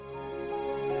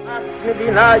A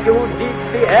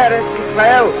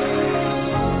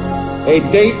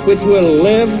date which will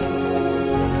live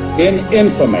in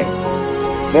infamy.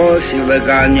 Both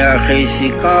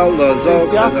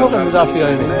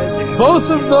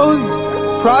of those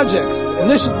projects,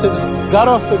 initiatives, got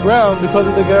off the ground because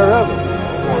of the Ger Rebbe.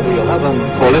 The 11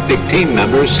 Olympic team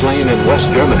members slain in West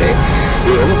Germany.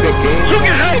 The Olympic Games.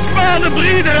 Zugehört waren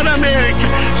Brüder in Amerika.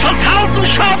 Vertraut und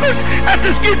Schabbat, es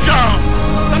ist getan.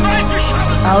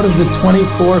 Out of the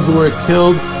 24 who were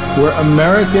killed were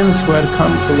Americans who had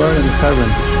come to learn in Hebron.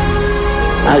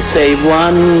 I say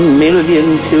 1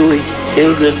 million Jewish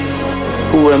children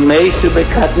who were made to be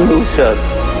cut loose.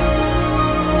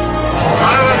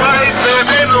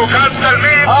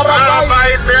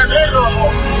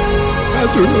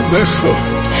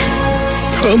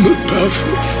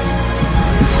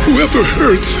 Whoever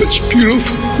heard such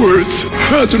beautiful words?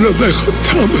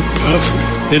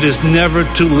 It is never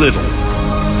too little.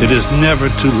 It is never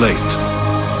too late.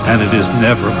 And it is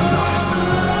never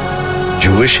enough.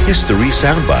 Jewish History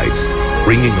Soundbites,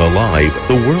 bringing alive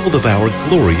the world of our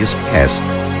glorious past.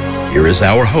 Here is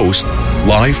our host,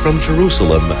 live from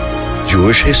Jerusalem,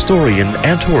 Jewish historian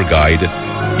and tour guide,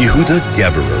 Yehuda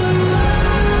Geberer.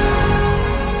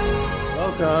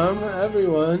 Welcome,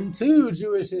 everyone, to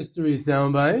Jewish History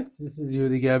Soundbites. This is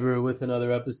Yehuda Geberer with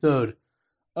another episode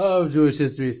of Jewish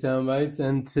History Soundbites,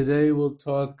 and today we'll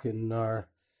talk in our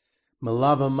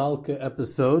Melava Malka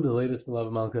episode, the latest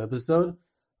Melava Malka episode,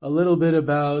 a little bit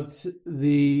about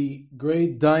the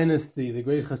great dynasty, the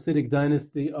great Hasidic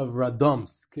dynasty of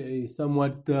Radomsk, a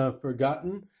somewhat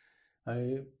forgotten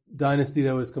a dynasty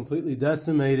that was completely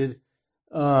decimated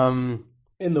in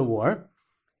the war.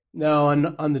 Now,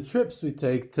 on the trips we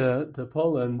take to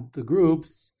Poland, the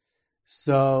groups,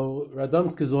 so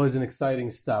Radomsk is always an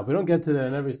exciting stop. We don't get to that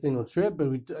on every single trip, but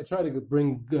I try to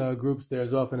bring groups there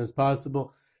as often as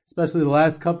possible. Especially the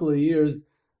last couple of years,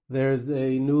 there's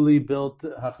a newly built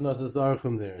Hachnosas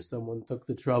Archim there. Someone took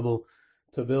the trouble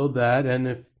to build that, and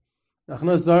if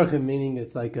Hachnosas Archim, meaning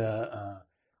it's like a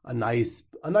nice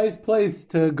place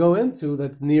to go into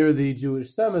that's near the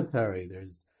Jewish cemetery.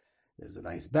 There's a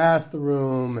nice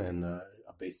bathroom and a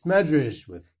beis medrash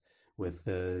with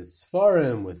the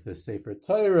Sfarim, with the Sefer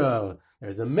Torah.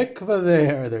 There's a mikveh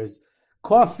there. There's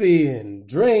coffee and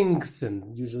drinks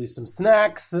and usually some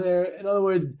snacks there. In other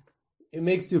words, it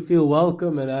makes you feel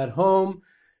welcome and at home.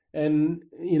 And,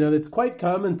 it's quite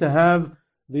common to have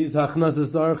these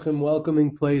Hachnosas Archim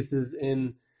welcoming places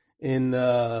in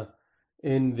the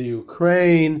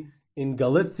Ukraine, in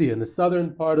Galicia, in the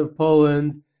southern part of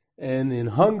Poland, and in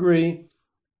Hungary.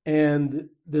 And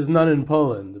there's none in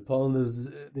Poland. Poland is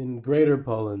in Greater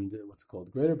Poland, what's it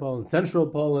called? Greater Poland, Central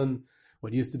Poland,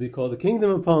 what used to be called the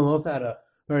Kingdom of Poland, also had a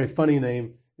very funny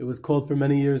name. It was called for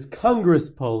many years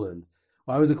Congress Poland.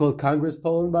 Why was it called Congress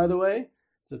Poland, by the way?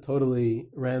 It's a totally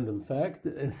random fact.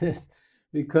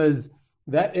 Because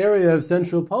that area of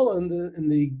Central Poland, in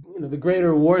the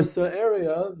Greater Warsaw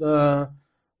area, the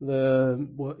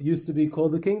what used to be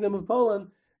called the Kingdom of Poland,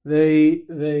 the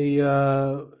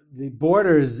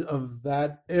borders of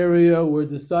that area were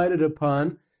decided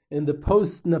upon in the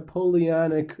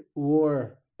post-Napoleonic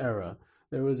War era.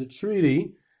 There was a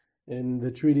treaty, in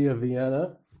the Treaty of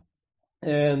Vienna,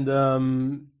 and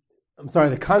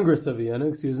the Congress of Vienna,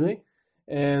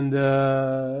 and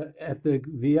at the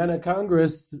Vienna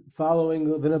Congress,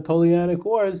 following the Napoleonic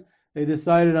Wars, they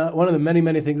decided on, one of the many,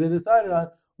 many things they decided on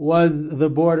was the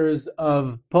borders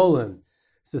of Poland.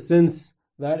 So since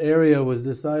that area was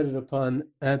decided upon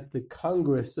at the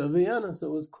Congress of Vienna, so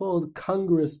it was called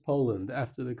Congress Poland,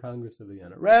 after the Congress of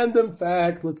Vienna. Random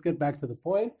fact, let's get back to the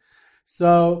point.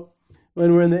 So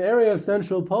when we're in the area of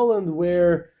Central Poland,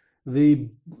 where the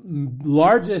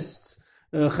largest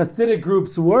Hasidic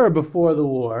groups were before the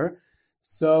war,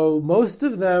 so most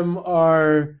of them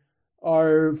are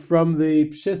from the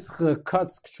Pshischa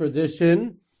Kotsk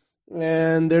tradition,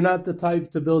 and they're not the type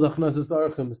to build Hachnosas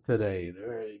Archims today.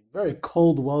 They're a very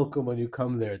cold welcome when you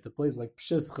come there. At a place like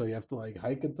Pshischa, you have to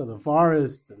hike into the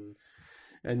forest,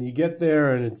 and you get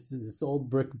there, and it's this old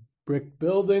brick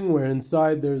building where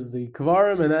inside there's the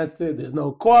kvarim, and that's it. There's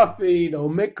no coffee, no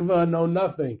mikvah, no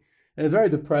nothing. And it's very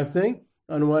depressing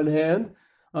on one hand.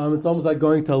 It's almost like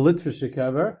going to a Litvische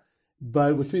kever,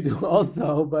 but which we do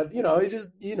also. But you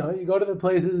go to the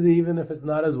places even if it's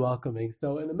not as welcoming.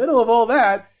 So in the middle of all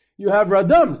that, you have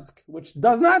Radomsk, which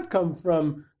does not come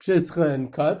from Pshischa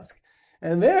and Kotsk,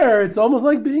 and there it's almost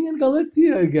like being in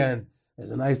Galicia again.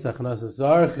 There's a nice Hachnosas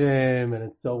Archim, and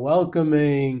it's so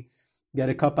welcoming. Get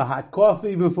a cup of hot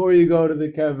coffee before you go to the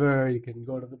kever. You can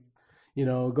go to the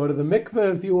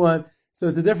mikveh if you want. So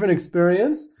it's a different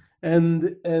experience. and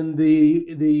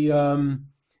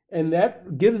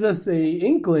that gives us a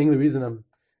inkling. The reason I'm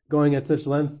going at such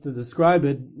lengths to describe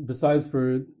it, besides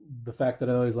for the fact that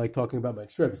I always like talking about my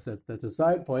trips, that's a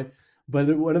side point. But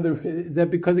is that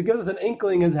because it gives us an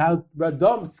inkling as how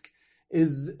Radomsk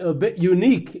is a bit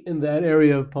unique in that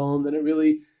area of Poland, and it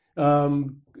really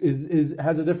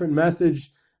has a different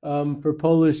message for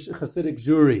Polish Hasidic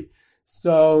Jewry.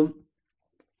 So,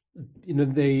 the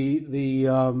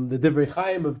Divrei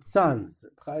Chaim of Tzanz,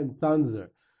 Chaim Tzanzer,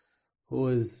 who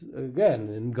is again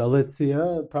in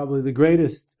Galicia, probably the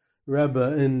greatest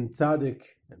Rebbe in Tzaddik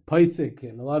and Paisik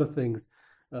and a lot of things.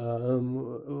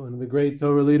 One of the great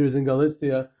Torah leaders in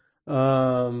Galicia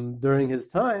during his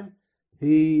time,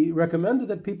 he recommended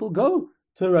that people go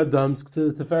to Radomsk,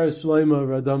 to the Tiferes Shlomo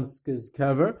Radomsk's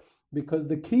kever, because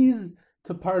the keys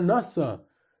to Parnassa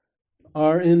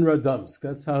are in Radomsk.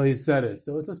 That's how he said it.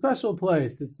 So it's a special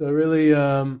place. It's a really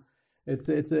it's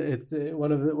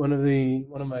one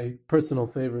of my personal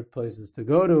favorite places to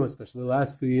go to, especially the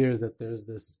last few years. That there's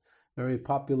this very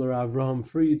popular Avraham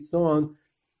Fried song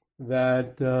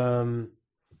that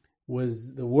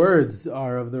was, the words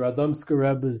are of the Radomsker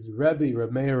Rebbe's Rebbe,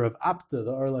 Reb Meir of Apta,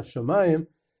 the Orla Shamayim,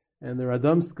 and the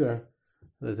Radomsker,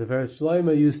 the Tiferes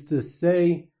Shlomo, used to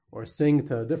say or sing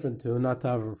to a different tune, not to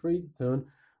Avraham Fried's tune,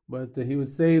 but he would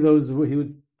say that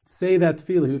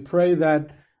tefillah, he would pray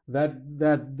that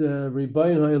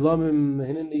Ribono Elamim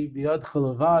Hineni B'yad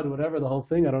Chalevad, whatever, the whole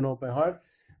thing, I don't know it by heart.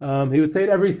 He would say it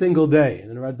every single day, and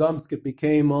in Radomsk it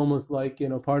became almost like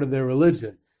part of their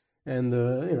religion. And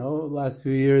last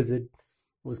few years it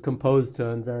was composed to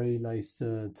a very nice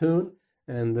tune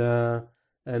and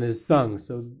is sung.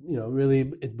 So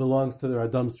really it belongs to the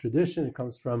Radomsk tradition. It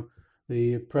comes from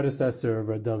the predecessor of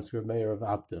Radomsk, Reb Meir of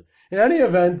Apta. In any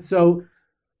event, so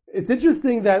it's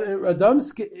interesting that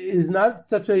Radomsk is not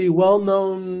such a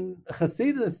well-known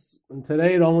Hasidus, and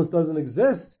today it almost doesn't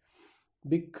exist,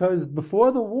 because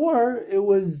before the war it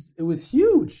was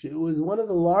huge. It was one of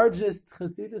the largest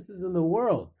Hasiduses in the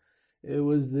world. It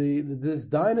was this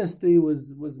dynasty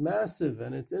was massive,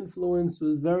 and its influence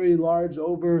was very large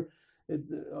over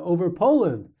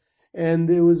Poland, and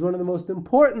it was one of the most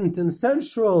important and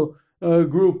central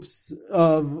groups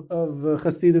of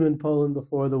Hasidim in Poland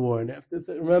before the war. And you have to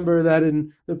remember that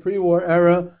in the pre-war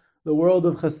era, the world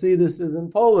of Hasidus is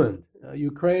in Poland.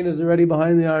 Ukraine is already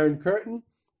behind the Iron Curtain.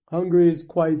 Hungary is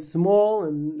quite small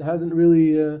and hasn't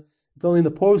really. It's only in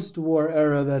the post-war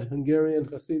era that Hungarian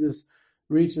Hasidus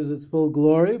reaches its full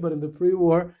glory. But in the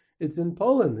pre-war, it's in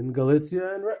Poland, in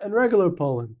Galicia and regular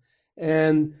Poland.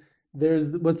 And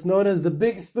there's what's known as the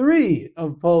Big Three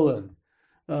of Poland.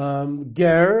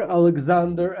 Ger,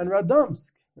 Alexander, and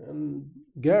Radomsk. And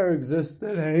Ger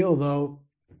existed, although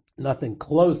nothing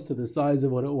close to the size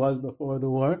of what it was before the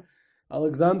war.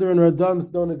 Alexander and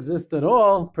Radomsk don't exist at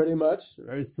all, pretty much.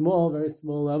 Very small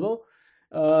level.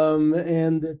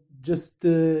 And it just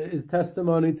is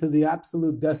testimony to the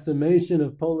absolute decimation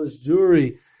of Polish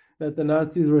Jewry that the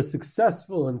Nazis were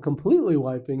successful in completely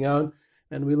wiping out.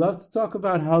 And we love to talk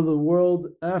about how the world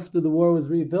after the war was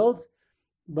rebuilt,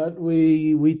 but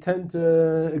we tend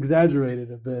to exaggerate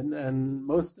it a bit, and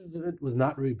most of it was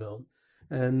not rebuilt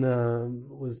and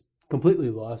was completely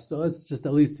lost. So let's just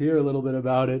at least hear a little bit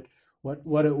about it,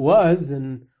 what it was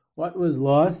and what was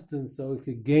lost, and so we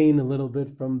could gain a little bit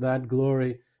from that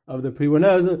glory of the pre-war.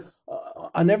 Now,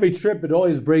 on every trip, it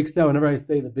always breaks out. Whenever I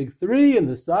say the Big Three and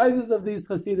the sizes of these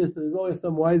Hasidus, there's always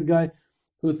some wise guy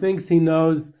who thinks he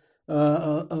knows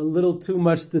a little too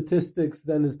much statistics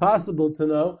than is possible to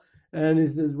know. And he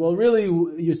says, well, really,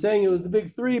 you're saying it was the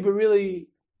Big Three, but really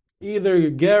either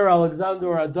Ger, Alexander,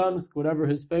 or Radomsk, whatever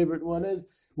his favorite one is,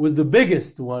 was the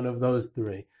biggest one of those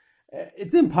three.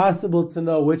 It's impossible to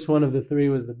know which one of the three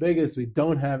was the biggest. We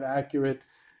don't have accurate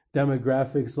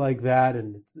demographics like that,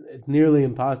 and it's nearly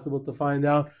impossible to find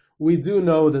out. We do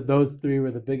know that those three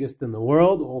were the biggest in the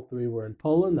world. All three were in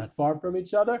Poland, not far from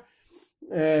each other.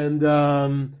 And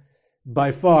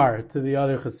by far to the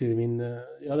other Hasidim. I mean, the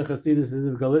other Hasiduses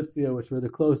of Galicia, which were the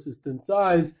closest in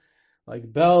size,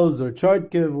 like Belz or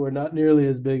Chartkiv, were not nearly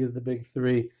as big as the Big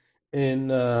Three in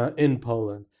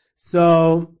Poland.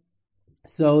 So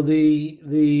the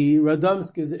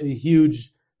Radomsk is a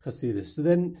huge Hasidus. So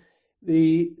then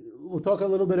we'll talk a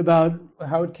little bit about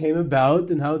how it came about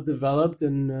and how it developed,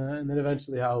 and then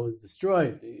eventually how it was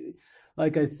destroyed.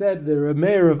 Like I said, the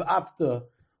Mayor of Apta,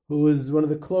 who was one of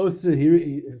the closest,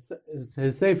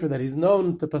 his sefer that he's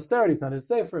known to posterity. It's not his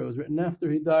sefer; it was written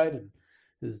after he died, and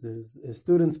his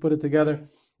students put it together.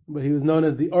 But he was known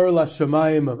as the Orla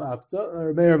Shamayim of Apta.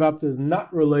 The Mayor of Apta is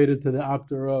not related to the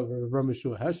Apta of Rav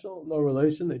Yeshua Heschel, no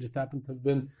relation. They just happen to have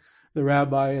been the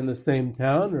rabbi in the same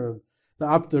town. The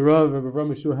Apta Rav, Rabbi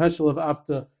Avraham Yeshua Heschel of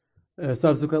Apta,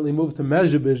 subsequently moved to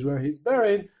Mezhebish, where he's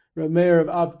buried. Reb Meir of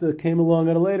Apta came along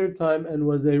at a later time and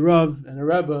was a Rav and a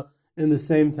Rebbe in the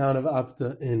same town of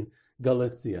Apta in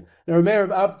Galicia. Now, Reb Meir of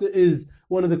Apta is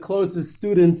one of the closest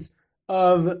students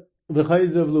of the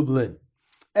Chayza of Lublin.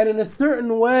 And in a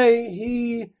certain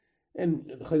way,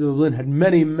 the Chayza of Lublin had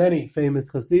many, many famous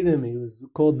Hasidim. He was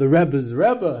called the Rebbe's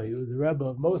Rebbe. He was the Rebbe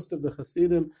of most of the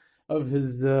Hasidim of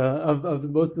his, of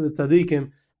most of the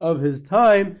Tzaddikim of his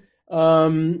time.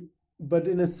 But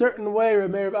in a certain way,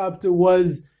 Reb Meir of Apta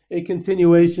was a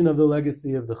continuation of the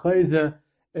legacy of the Chayza,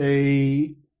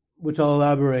 which I'll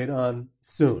elaborate on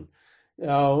soon.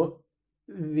 Now,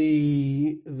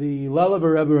 the Lelev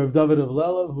Rebbe of David of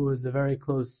Lelev, who was a very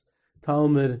close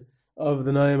Talmud of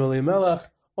the Naim Elimelech,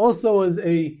 also was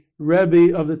a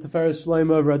Rebbe of the Tiferes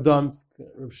Shleima of Radomsk.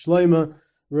 Reb Shleima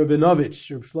Rabinovich,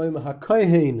 Reb Shleima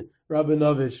HaKohen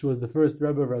Rabinovich was the first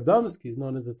Rebbe of Radomsk. He's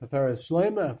known as the Tiferes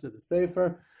Shleima after the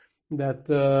Sefer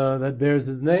that bears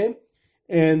his name.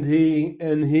 And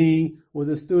he was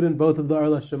a student both of the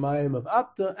Arla Shemayim of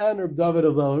Apta and Reb David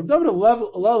of Lelev. Reb David of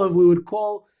Lelev we would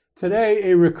call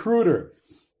today a recruiter.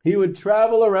 He would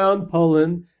travel around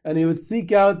Poland and he would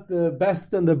seek out the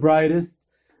best and the brightest,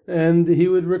 and he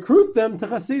would recruit them to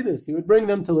Hasidus. He would bring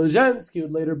them to Lezhensk. He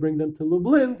would later bring them to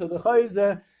Lublin, to the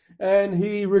Chayza, and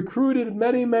he recruited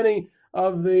many, many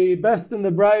of the best and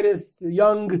the brightest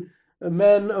young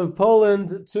men of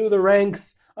Poland to the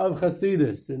ranks of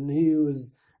Hasidus, and he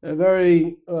was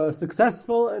very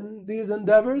successful in these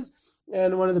endeavors.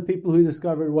 And one of the people who he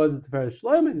discovered was the Tiferes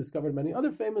Shleima. He discovered many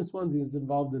other famous ones. He was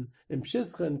involved in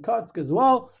Pshischa and Kotsk as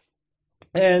well,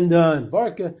 and in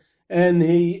Varka. And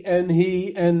the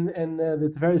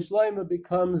Tiferes Shleima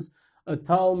becomes a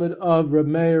Talmud of Reb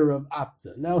Meir of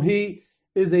Apta. Now he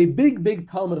is a big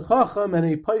Talmud Chacham and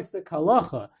a Paisek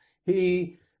Halacha.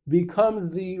 He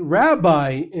becomes the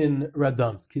rabbi in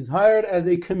Radomsk. He's hired as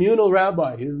a communal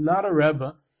rabbi. He is not a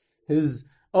Rebbe. His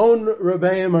own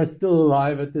Rebbeim are still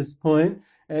alive at this point,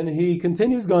 and he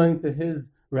continues going to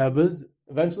his Rebbes.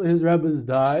 Eventually his Rebbes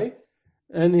die,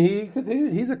 and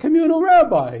he's a communal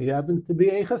rabbi. He happens to be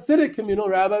a Hasidic communal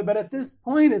rabbi, but at this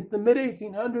point, it's the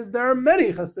mid-1800s, there are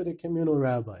many Hasidic communal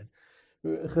rabbis.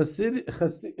 Hasidism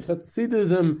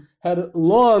had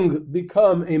long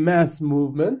become a mass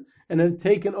movement and had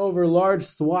taken over large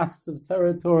swaths of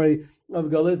territory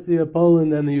of Galicia,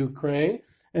 Poland, and the Ukraine,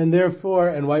 and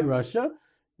White Russia,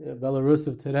 Belarus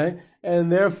of today,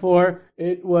 and therefore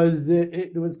it was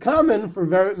common for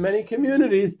very many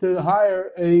communities to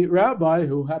hire a rabbi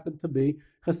who happened to be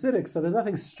Hasidic. So there's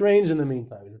nothing strange in the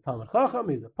meantime. He's a Talmud Chacham,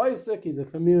 he's a Paisik, he's a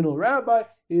communal rabbi,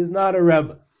 he is not a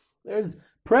Rebbe. There's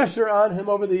pressure on him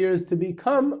over the years to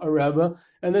become a Rebbe,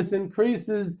 and this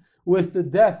increases with the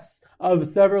deaths of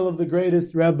several of the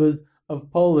greatest Rebbes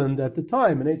of Poland at the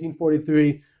time. In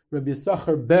 1843, Rabbi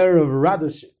Yisachar Ber of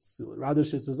Radoshitz.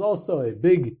 Radoshitz was also a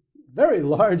big, very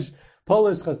large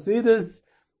Polish Hasidus,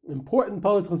 important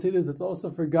Polish Hasidus that's also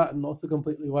forgotten, also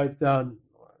completely wiped out.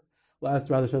 Last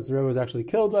Radoshitz Rebbe was actually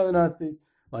killed by the Nazis,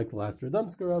 like the last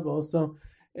Radomska Rebbe also.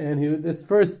 And this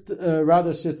first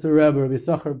Radoshitz Rebbe, Rabbi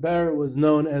Yisachar Ber, was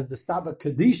known as the Saba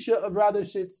Kadisha of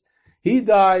Radoshitz. He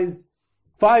dies.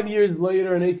 5 years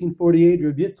later, in 1848,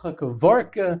 Rabbi Yitzchak of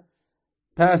Varka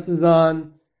passes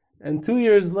on. And 2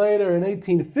 years later, in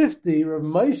 1850, Rav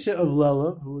Moshe of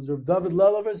Lelev, who was Rav David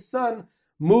Lelev's son,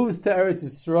 moves to Eretz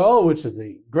Yisrael, which is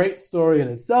a great story in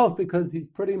itself because he's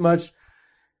pretty much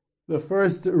the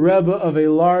first Rebbe of a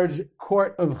large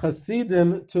court of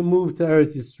Hasidim to move to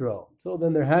Eretz Yisrael. Until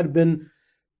then, there had been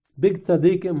big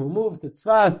tzaddikim who moved to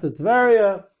Tzfas, to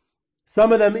Tveria,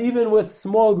 some of them even with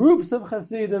small groups of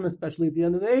Hasidim, especially at the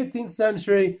end of the 18th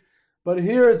century. But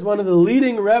here is one of the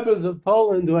leading Rebbes of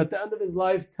Poland who at the end of his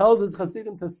life tells his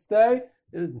Hasidim to stay.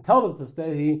 He doesn't tell them to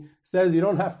stay. He says, you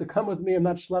don't have to come with me. I'm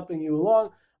not schlepping you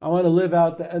along. I want to live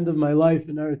out the end of my life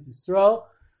in Eretz Yisrael.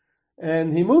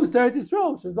 And he moves to Eretz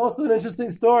Yisrael, which is also an interesting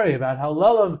story about how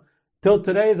Lelev, till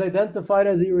today, is identified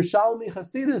as a Yerushalmi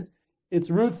Hasidus. Its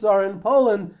roots are in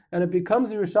Poland, and it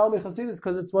becomes a Yerushalmi Hasidus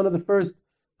because it's one of the first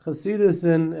Hasidus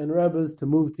and Rebbes to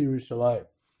move to Yerushalayim.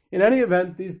 In any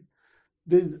event,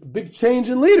 there's big change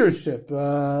in leadership,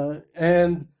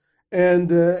 and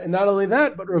not only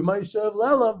that, but Rav Moshe of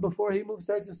Lelev, before he moves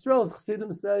to Eretz Yisrael,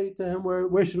 Chassidim say to him,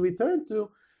 where should we turn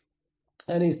to?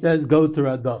 And he says, go to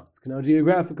Radomsk. Now,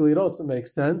 geographically, it also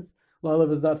makes sense. Lelev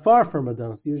is not far from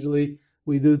Radomsk. Usually,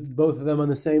 we do both of them on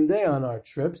the same day on our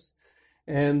trips.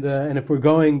 And if we're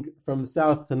going from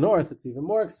south to north, it's even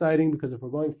more exciting because if we're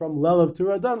going from Lelev to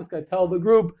Radomsk, I tell the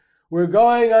group, We're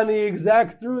going on the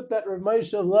exact route that Rav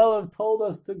Moshe of Lelev told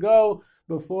us to go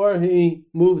before he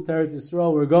moved to Eretz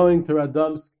Yisrael. We're going to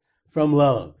Radomsk from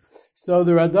Lelev. So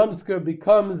the Radomsker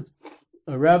becomes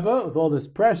a Rebbe with all this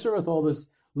pressure, with all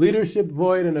this leadership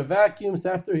void and a vacuum. So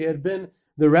after he had been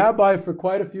the rabbi for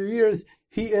quite a few years,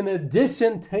 he in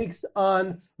addition takes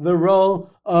on the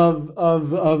role of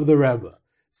the Rebbe.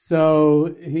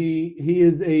 So he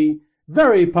is a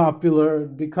very popular,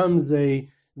 becomes a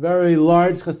very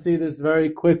large Hasidus very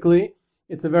quickly.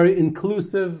 It's a very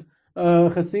inclusive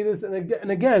Hasidus. And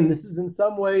again, this is in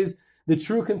some ways the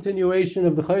true continuation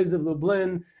of the Chayz of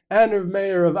Lublin and Rav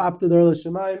Meir of Aptador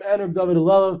L'Shamayim and Rav David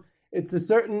Lelev. It's a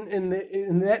certain,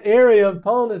 in that area of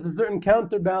Poland, there's a certain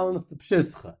counterbalance to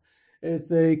Pshischa.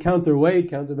 It's a counterweight,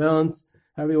 counterbalance,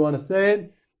 however you want to say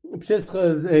it. Pshischa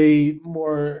is a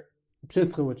more,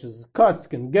 Pshischa, which is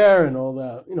Kotsk and Ger and all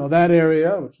that, that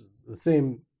area, which is the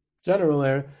same general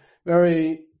area,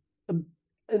 very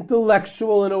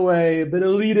intellectual in a way, a bit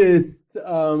elitist,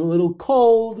 a little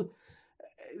cold.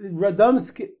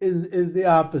 Radomsk is the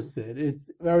opposite.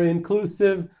 It's very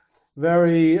inclusive,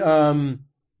 very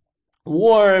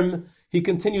warm. He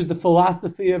continues the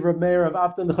philosophy of Reb Meir of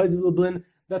Apta and the Chayz of Lublin,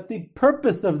 that the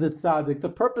purpose of the tzaddik, the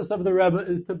purpose of the Rebbe,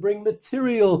 is to bring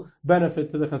material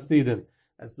benefit to the Hasidim.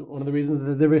 That's one of the reasons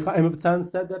that the Rebbe Chaim of Tzan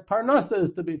said that Parnasa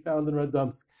is to be found in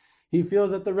Radomsk. He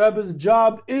feels that the Rebbe's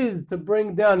job is to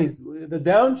bring down the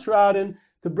downtrodden,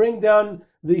 to bring down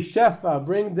the shefa,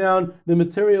 bring down the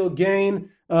material gain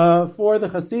for the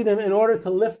Hasidim in order to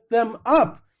lift them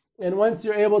up. And once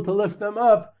you're able to lift them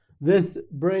up, this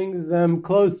brings them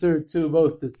closer to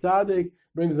both the tzaddik,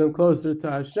 brings them closer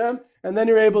to Hashem, and then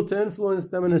you're able to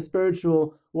influence them in a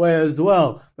spiritual way as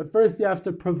well. But first you have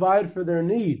to provide for their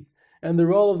needs. And the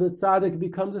role of the tzaddik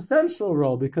becomes a central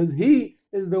role because he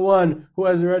is the one who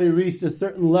has already reached a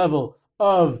certain level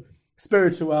of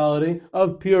spirituality,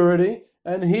 of purity,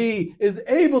 and he is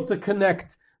able to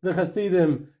connect the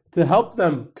Hasidim, to help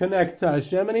them connect to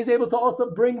Hashem, and he's able to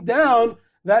also bring down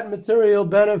that material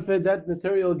benefit, that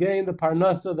material gain, the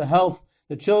parnasa, the health,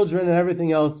 the children, and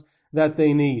everything else that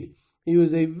they need. He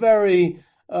was a very,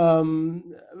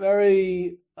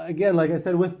 very, again, like I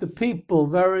said, with the people,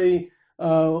 very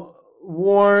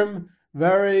warm,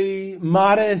 very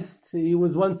modest. He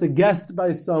was once a guest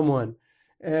by someone,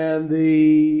 and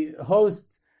the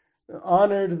host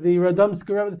honored the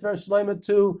Radomsker Rebbe Tzver Shleima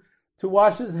to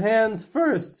wash his hands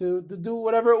first, to do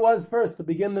whatever it was first, to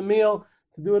begin the meal,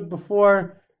 to do it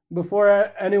before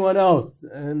anyone else.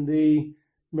 And the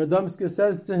Radomsker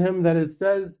says to him that it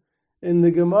says in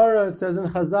the Gemara, it says in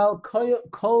Chazal,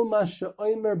 Kol ma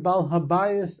she'omer bal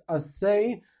habayis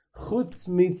asay chutz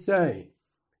mitzay.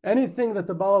 Anything that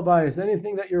the Baal Habayis,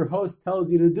 anything that your host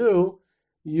tells you to do,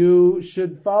 you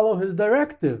should follow his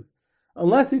directive.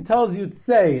 Unless he tells you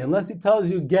tzei, unless he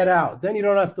tells you get out, then you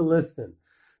don't have to listen.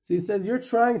 So he says, you're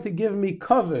trying to give me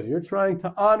kavod, you're trying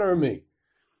to honor me.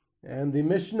 And the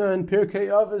Mishnah in Pirkei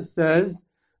Avos says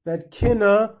that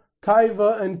kina,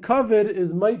 taiva, and kavod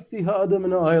is maitzi ha'adam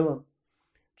in ha'olam.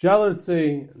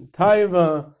 Jealousy and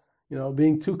taiva,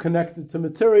 being too connected to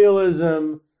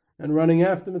materialism and running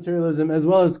after materialism, as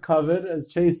well as kavod, as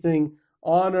chasing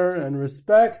honor and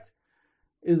respect,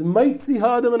 is maitzi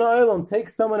ha'adam in ha'olam, take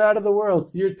someone out of the world.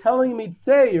 So you're telling me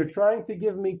tzei, you're trying to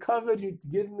give me kavod, you're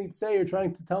giving me tzei, you're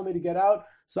trying to tell me to get out,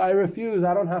 so I refuse,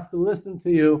 I don't have to listen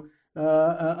to you,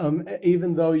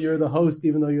 even though you're the host,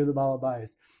 even though you're the Baal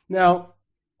Habayis. Now,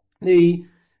 the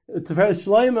Tiferes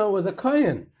Shleima was a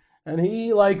Kohen, and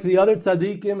he, like the other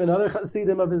tzaddikim and other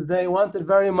Hasidim of his day, wanted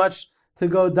very much to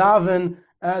go daven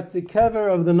at the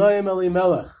kever of the Noam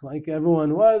Elimelech, like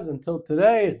everyone was until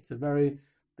today. It's a very,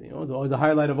 it's always a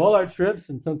highlight of all our trips,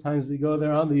 and sometimes we go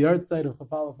there on the yard site of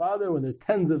Chafal Father when there's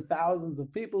tens of thousands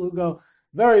of people who go.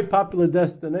 Very popular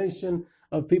destination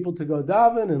of people to go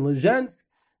daven in Lezhensk.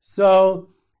 So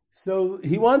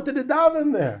he wanted to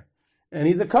daven there, and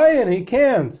he's a kohen, he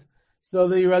can't. So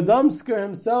the Radomsker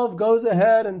himself goes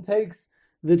ahead and takes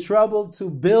the trouble to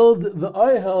build the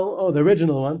Ohel, the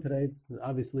original one. Today it's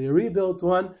obviously a rebuilt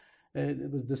one.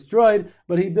 It was destroyed,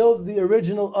 but he builds the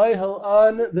original Ohel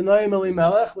on the Noam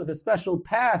Elimelech with a special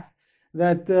path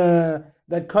that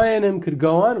Kohanim could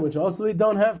go on, which also we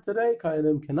don't have today.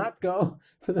 Kohanim cannot go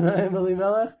to the Noam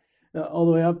Elimelech all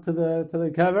the way up to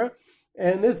the kever.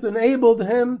 And this enabled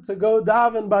him to go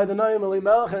daven by the Noam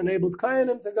Elimelech and enabled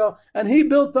Kohanim to go. And he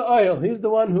built the Ohel. He's the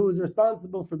one who was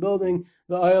responsible for building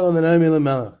the Ohel and the Noam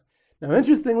Elimelech. Now,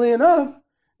 interestingly enough,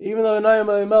 even though the Noam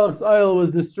Elimelech's Ohel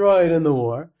was destroyed in the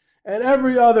war, and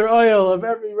every other Ohel of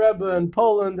every Rebbe in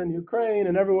Poland and Ukraine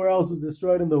and everywhere else was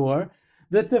destroyed in the war,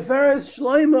 the Tiferes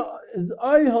Shleima is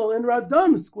Ohel in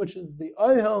Radomsk, which is the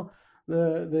Ohel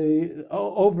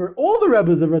over all the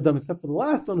Rebbes of Radomsk, except for the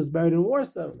last one, who was buried in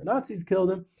Warsaw. The Nazis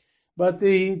killed him. But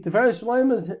the Tiferes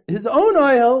Shleima's, his own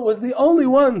Ohel was the only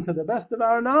one, to the best of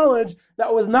our knowledge,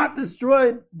 that was not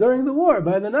destroyed during the war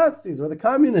by the Nazis or the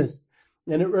communists.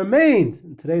 And it remained.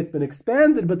 And today it's been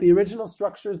expanded, but the original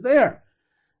structure is there.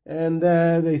 And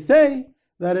they say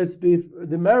that it's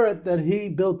the merit that he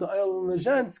built the Ohel in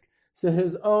Lezhensk, so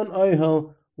his own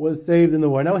Ohel was saved in the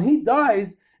war. Now when he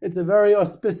dies, it's a very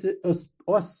auspicious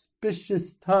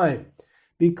time,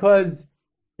 because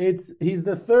he's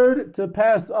the third to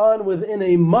pass on within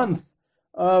a month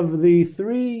of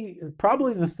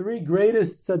probably the three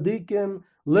greatest tzaddikim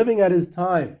living at his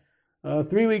time.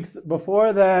 3 weeks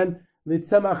before that, the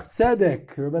Tzemach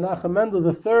Tzedek, Rabbi Nachum Mendel,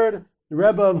 the third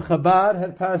Rebbe of Chabad,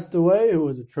 had passed away, who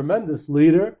was a tremendous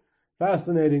leader,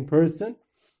 fascinating person.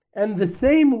 And the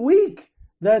same week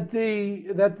that the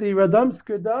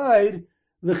Radomsker died,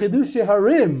 the Chidushei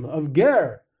Harim of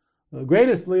Ger, the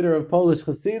greatest leader of Polish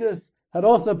Hasidus, had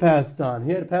also passed on.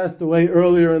 He had passed away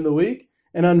earlier in the week.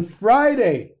 And on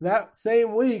Friday, that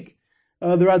same week,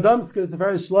 the Radomsker, the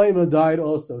Tiferes Shleima, died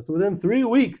also. So within 3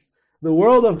 weeks, the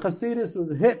world of Hasidus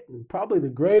was hit. Probably the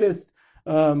greatest,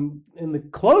 in the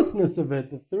closeness of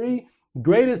it, the three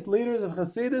greatest leaders of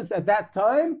Hasidus at that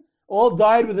time all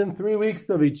died within 3 weeks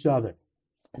of each other.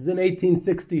 This is in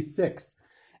 1866,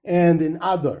 and in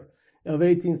Adar of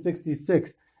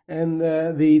 1866. And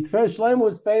the Tiferes Shleima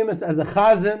was famous as a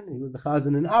chazan. He was the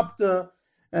chazan in Apta,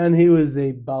 and he was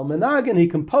a Baal Menagin. He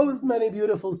composed many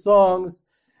beautiful songs.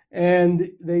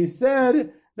 And they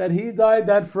said that he died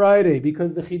that Friday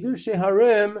because the Chidushei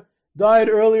Harim died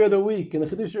earlier the week. And the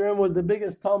Chidushei Harim was the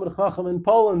biggest Talmud Chacham in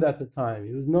Poland at the time.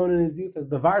 He was known in his youth as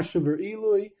the Varshover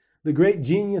Ilui, the great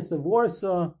genius of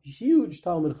Warsaw, huge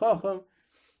Talmud Chacham.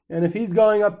 And if he's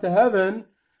going up to heaven,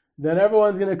 then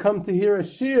everyone's going to come to hear a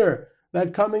shir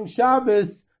that coming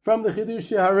Shabbos from the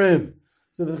Chidushei Harim.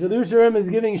 So if the Chidushei Harim is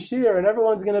giving shir and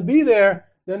everyone's going to be there,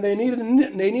 then they need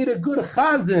a good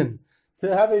chazan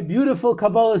to have a beautiful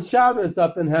Kabbalah Shabbos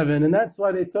up in heaven. And that's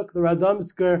why they took the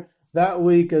Radomsker that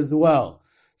week as well.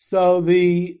 So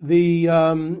the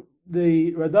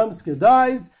Radomsker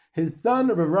dies. His son,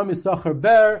 Rav Avram Yisachar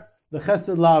Ber, the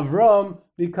Chesed LaAvram,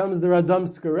 becomes the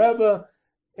Radomsker Rebbe,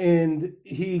 and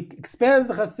he expands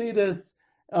the Hasidus.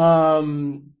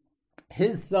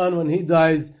 His son, when he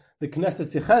dies, the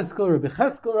Knesset Yecheskel, Rabbi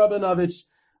Cheskel Rabinovich,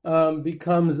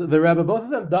 becomes the Rebbe. Both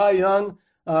of them die young.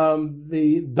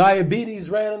 The diabetes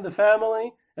ran in the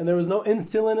family, and there was no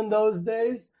insulin in those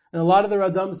days, and a lot of the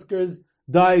Radomskers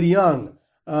died young.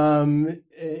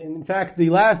 In fact, the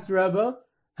last Rebbe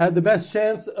had the best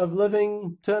chance of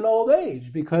living to an old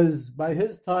age, because by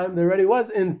his time there already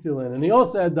was insulin, and he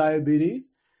also had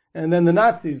diabetes. And then the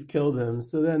Nazis killed him.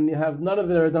 So then you have none of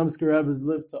the Radomsker Rebbes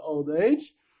live to old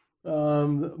age.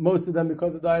 Most of them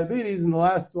because of diabetes. And the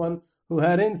last one who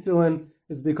had insulin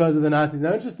is because of the Nazis.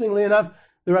 Now, interestingly enough,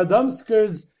 the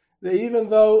Radomskers, even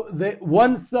though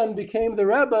one son became the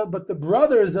Rebbe, but the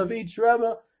brothers of each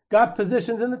Rebbe got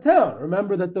positions in the town.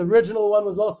 Remember that the original one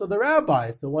was also the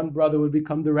rabbi. So one brother would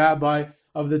become the rabbi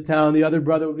of the town. The other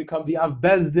brother would become the Av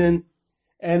Bezdin.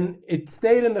 And it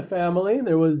stayed in the family.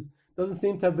 Doesn't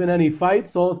seem to have been any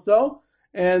fights also,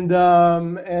 and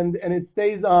it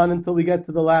stays on until we get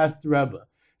to the last Rebbe.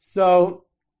 So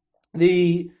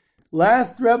the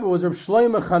last Rebbe was Reb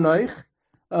Shlomo Chanoich,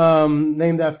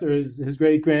 named after his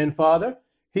great grandfather.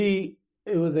 He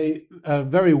was a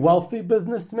very wealthy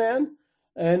businessman,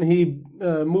 and he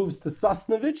moves to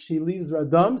Sosnovich. He leaves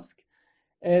Radomsk,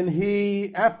 and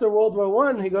after World War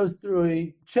I, he goes through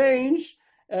a change.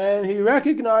 And he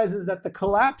recognizes that the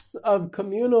collapse of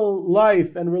communal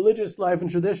life and religious life and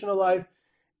traditional life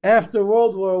after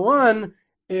World War I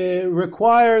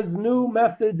requires new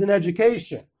methods in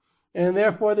education. And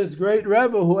therefore this great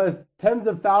Rebbe, who has tens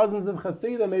of thousands of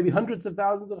Hasidim, maybe hundreds of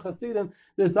thousands of Hasidim,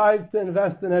 decides to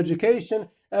invest in education.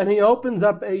 And he opens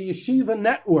up a yeshiva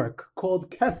network called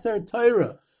Keser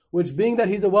Torah, which, being that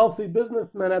he's a wealthy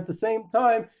businessman at the same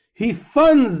time, he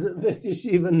funds this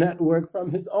yeshiva network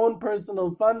from his own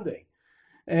personal funding.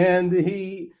 And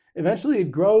it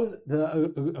grows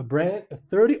a branch, at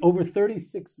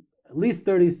least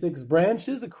 36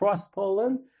 branches across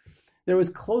Poland. There was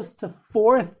close to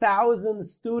 4,000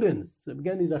 students. So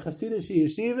again, these are Hasidic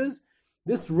yeshivas.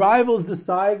 This rivals the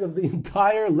size of the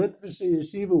entire Litvish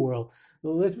yeshiva world. The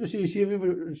Litvish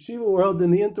yeshiva world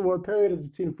in the interwar period is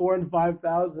between 4,000 and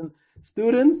 5,000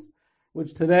 students,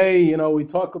 which today, we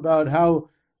talk about how,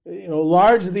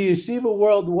 large the yeshiva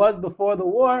world was before the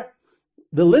war.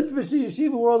 The Litvish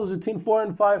yeshiva world was between 4,000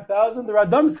 and 5,000. The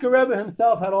Radomsker Rebbe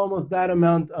himself had almost that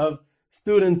amount of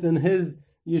students in his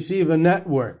yeshiva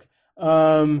network.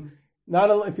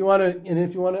 Not if you want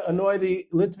to annoy the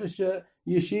Litvische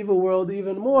yeshiva world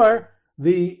even more,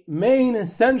 the main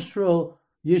central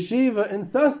yeshiva in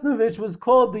Sosnovich was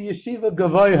called the Yeshiva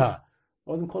Gavoya. It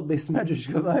wasn't called Beis Medrash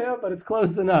Gavoya, but it's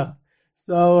close enough.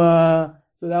 So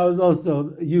that was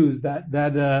also used.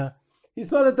 That he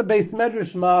saw that the Beis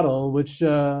Medrash model, which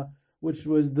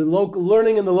was the local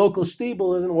learning in the local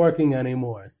shtibel, isn't working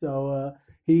anymore. So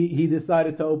he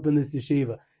decided to open this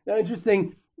yeshiva. Now,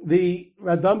 interesting. The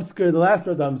last Radomsker,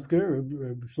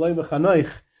 Shlomo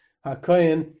Chanoich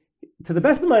HaKohen, to the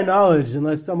best of my knowledge,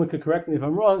 unless someone could correct me if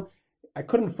I'm wrong, I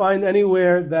couldn't find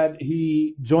anywhere that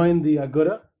he joined the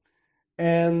Aguda,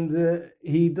 and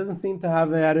he doesn't seem to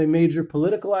have had a major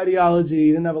political ideology.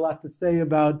 He didn't have a lot to say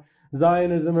about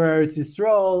Zionism or Eretz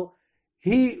Yisrael.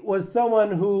 He was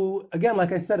someone who, again,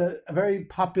 like I said, a very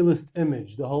populist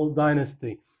image, the whole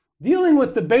dynasty, dealing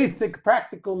with the basic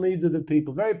practical needs of the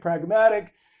people, very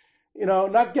pragmatic,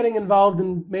 not getting involved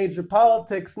in major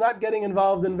politics, not getting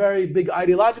involved in very big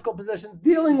ideological positions,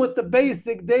 dealing with the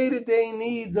basic day-to-day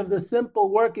needs of the simple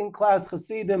working class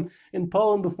Hasidim in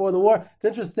Poland before the war. It's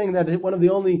interesting that one of the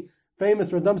only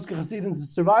famous Radomsker Hasidim to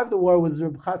survive the war was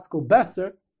Reb Chatzkel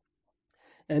Besser,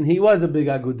 and he was a big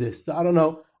Agudist. So I don't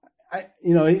know,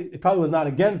 he probably was not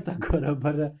against Aguda,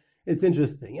 but it's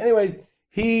interesting. Anyways,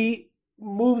 he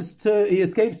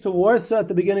escapes to Warsaw at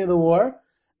the beginning of the war,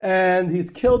 and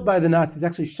he's killed by the Nazis,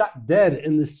 actually shot dead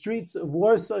in the streets of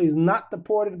Warsaw. He's not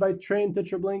deported by train to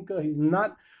Treblinka. He's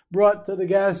not brought to the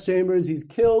gas chambers. He's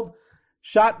killed,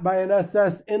 shot by an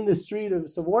SS in the street of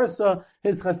Warsaw.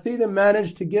 His Hasidim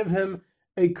managed to give him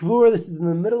a kvur. This is in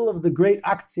the middle of the great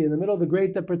Aktion, in the middle of the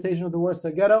great deportation of the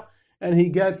Warsaw Ghetto, and he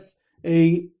gets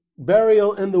a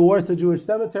burial in the Warsaw Jewish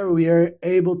Cemetery. We are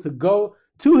able to go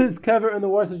to his kever in the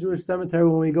Warsaw Jewish Cemetery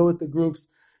when we go with the groups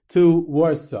to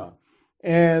Warsaw.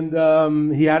 And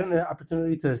he had an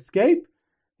opportunity to escape.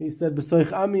 He said,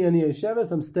 "B'soich ami ani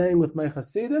yesheves," I'm staying with my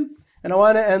Hasidim. And I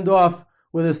want to end off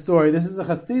with a story. This is a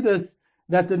Hasidus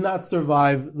that did not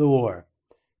survive the war,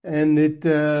 and it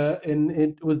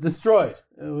was destroyed.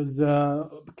 It was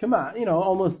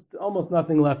almost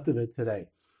nothing left of it today.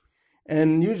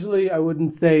 And usually I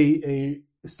wouldn't say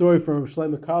a story from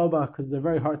Shlomo Carlebach because they're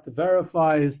very hard to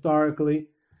verify historically.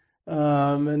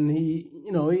 And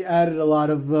he added a lot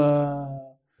of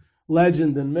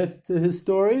legend and myth to his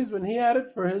stories when he added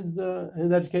for his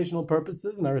educational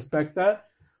purposes, and I respect that.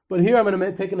 But here I'm going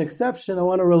to take an exception. I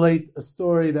want to relate a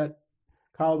story that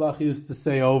Carlebach used to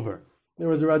say over. There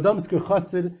was a Radomsker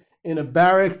Chassid in a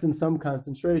barracks in some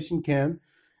concentration camp,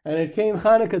 and it came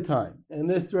Hanukkah time. And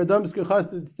this Radomsker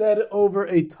Chassid said over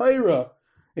a Torah,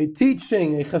 a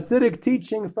teaching, a Hasidic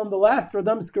teaching from the last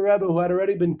Radomsker Rebbe who had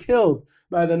already been killed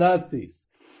by the Nazis.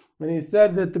 And he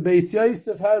said that the Beis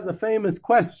Yosef has a famous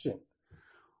question.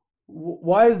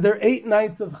 Why is there 8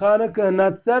 nights of Hanukkah and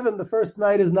not 7? The first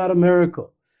night is not a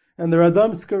miracle. And the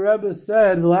Radomsker Rebbe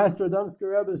said, the last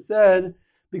Radomsker Rebbe said,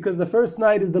 because the first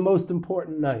night is the most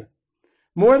important night.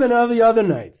 More than all the other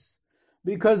nights.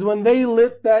 Because when they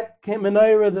lit that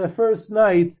menorah the first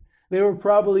night, they were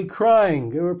probably crying.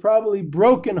 They were probably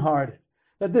brokenhearted.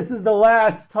 That this is the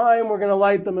last time we're going to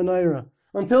light the menorah.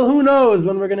 Until who knows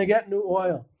when we're going to get new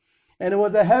oil. And it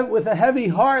was with a heavy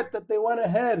heart that they went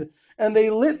ahead and they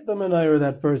lit the menorah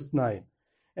that first night.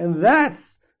 And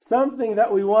that's something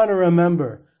that we want to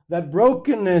remember. That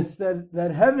brokenness,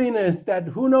 that heaviness, that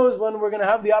who knows when we're going to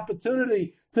have the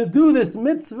opportunity to do this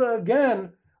mitzvah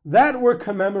again, that we're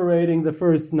commemorating the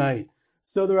first night.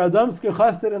 So the Radomsker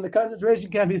Chassid in the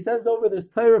concentration camp, he says over this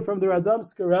Torah from the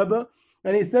Radomsker Rebbe,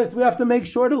 and he says we have to make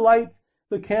sure to light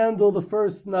the candle the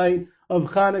first night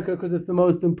of Hanukkah because it's the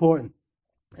most important.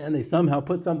 And they somehow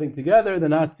put something together. The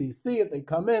Nazis see it. They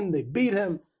come in. They beat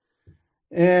him.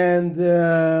 And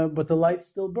but the light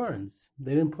still burns.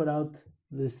 They didn't put out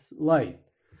this light.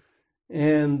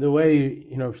 And the way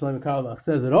Shlomo Carlebach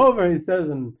says it over, he says,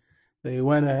 and they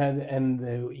went ahead and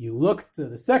you looked to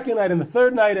the second night and the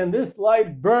third night, and this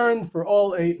light burned for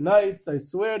all 8 nights. I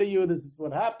swear to you, this is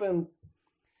what happened.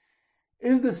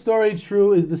 Is the story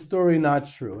true? Is the story not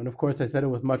true? And of course, I said it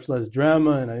with much less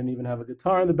drama, and I didn't even have a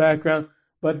guitar in the background.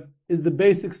 But is the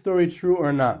basic story true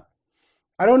or not?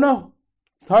 I don't know.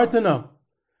 It's hard to know.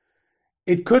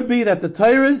 It could be that the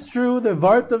Torah is true, the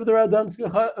Vart of the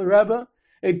Radomsker Rebbe.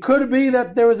 It could be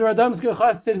that there was a Radomsker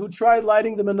Chassid who tried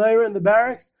lighting the menorah in the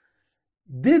barracks.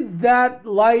 Did that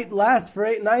light last for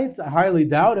 8 nights? I highly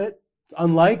doubt it. It's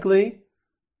unlikely.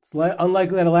 It's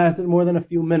unlikely that it lasted more than a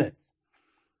few minutes.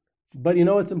 But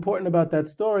what's important about that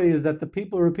story is that the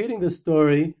people repeating this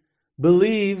story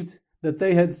believed that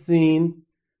they had seen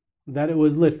that it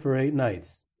was lit for 8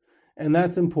 nights. And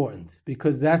that's important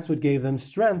because that's what gave them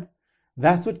strength.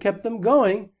 That's what kept them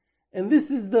going. And this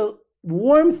is the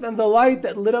warmth and the light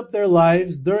that lit up their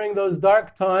lives during those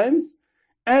dark times.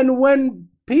 And when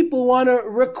people want to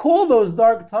recall those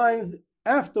dark times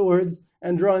afterwards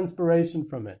and draw inspiration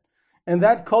from it. And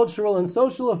that cultural and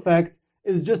social effect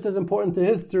is just as important to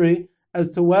history as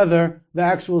to whether the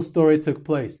actual story took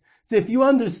place. So if you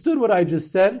understood what I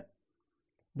just said,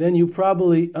 then you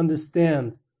probably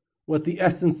understand what the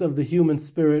essence of the human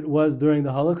spirit was during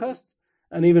the Holocaust.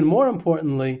 And even more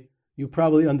importantly, you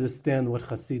probably understand what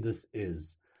Hasidus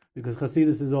is. Because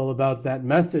Hasidus is all about that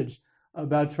message,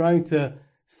 about trying to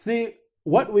see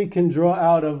what we can draw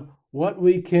out of, what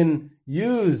we can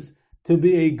use to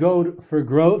be a goad for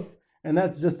growth. And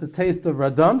that's just a taste of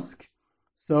Radomsk.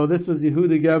 So this was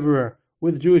Yehuda Geberer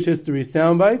with Jewish History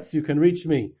Soundbites. You can reach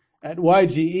me at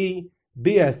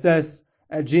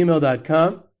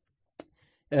ygebss@gmail.com.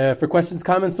 For questions,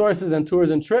 comments, sources, and tours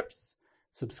and trips,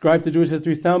 subscribe to Jewish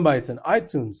History Soundbites on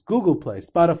iTunes, Google Play,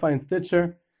 Spotify, and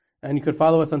Stitcher. And you could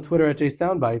follow us on Twitter at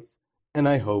JSoundbites. And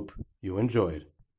I hope you enjoyed.